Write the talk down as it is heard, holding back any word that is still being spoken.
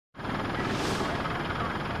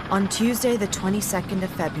On Tuesday, the 22nd of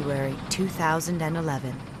February,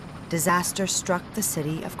 2011, disaster struck the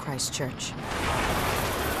city of Christchurch.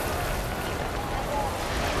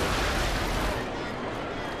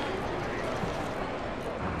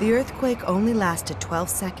 The earthquake only lasted 12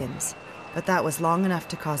 seconds, but that was long enough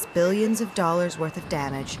to cause billions of dollars worth of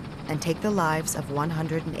damage and take the lives of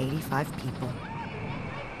 185 people.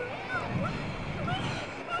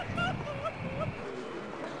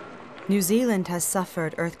 New Zealand has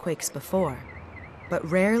suffered earthquakes before, but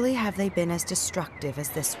rarely have they been as destructive as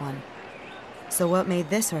this one. So what made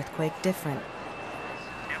this earthquake different?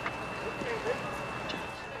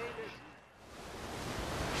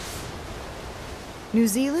 New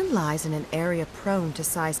Zealand lies in an area prone to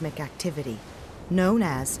seismic activity, known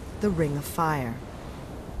as the Ring of Fire.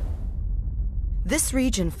 This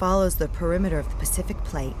region follows the perimeter of the Pacific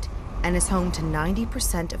Plate and is home to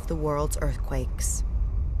 90% of the world's earthquakes.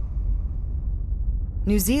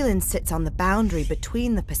 New Zealand sits on the boundary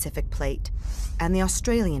between the Pacific Plate and the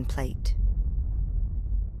Australian Plate.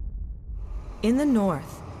 In the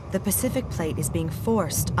north, the Pacific Plate is being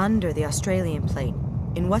forced under the Australian Plate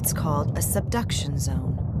in what's called a subduction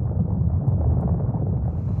zone.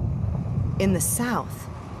 In the south,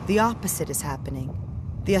 the opposite is happening.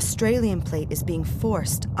 The Australian Plate is being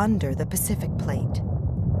forced under the Pacific Plate.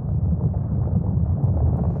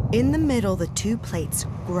 In the middle, the two plates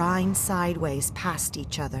grind sideways past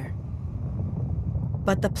each other.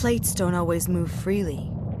 But the plates don't always move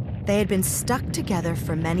freely. They had been stuck together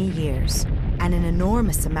for many years, and an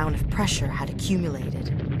enormous amount of pressure had accumulated.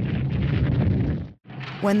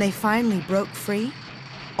 When they finally broke free,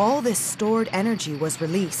 all this stored energy was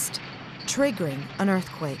released, triggering an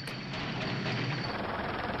earthquake.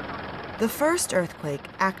 The first earthquake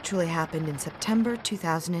actually happened in September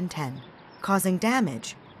 2010, causing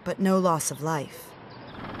damage but no loss of life.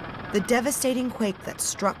 The devastating quake that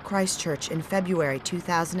struck Christchurch in February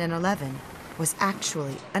 2011 was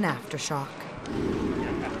actually an aftershock.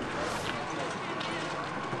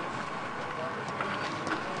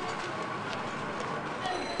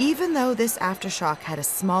 Even though this aftershock had a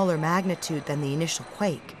smaller magnitude than the initial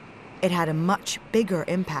quake, it had a much bigger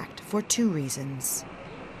impact for two reasons.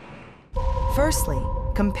 Firstly,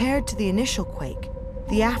 compared to the initial quake,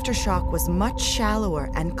 the aftershock was much shallower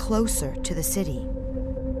and closer to the city.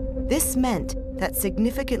 This meant that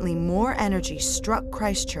significantly more energy struck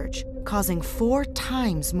Christchurch, causing 4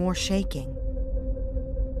 times more shaking.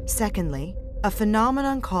 Secondly, a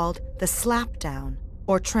phenomenon called the slapdown,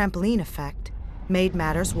 or trampoline effect, made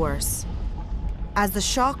matters worse. As the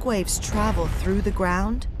shock waves travel through the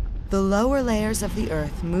ground, the lower layers of the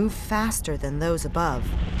earth move faster than those above.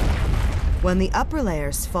 When the upper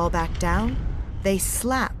layers fall back down, they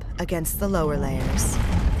slap against the lower layers.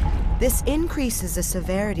 This increases the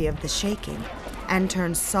severity of the shaking and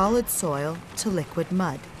turns solid soil to liquid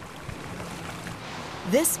mud.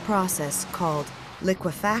 This process, called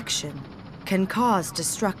liquefaction, can cause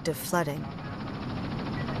destructive flooding.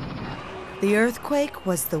 The earthquake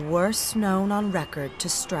was the worst known on record to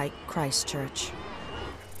strike Christchurch.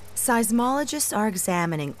 Seismologists are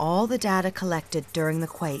examining all the data collected during the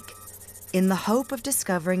quake in the hope of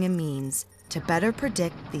discovering a means to better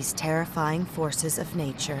predict these terrifying forces of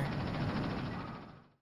nature.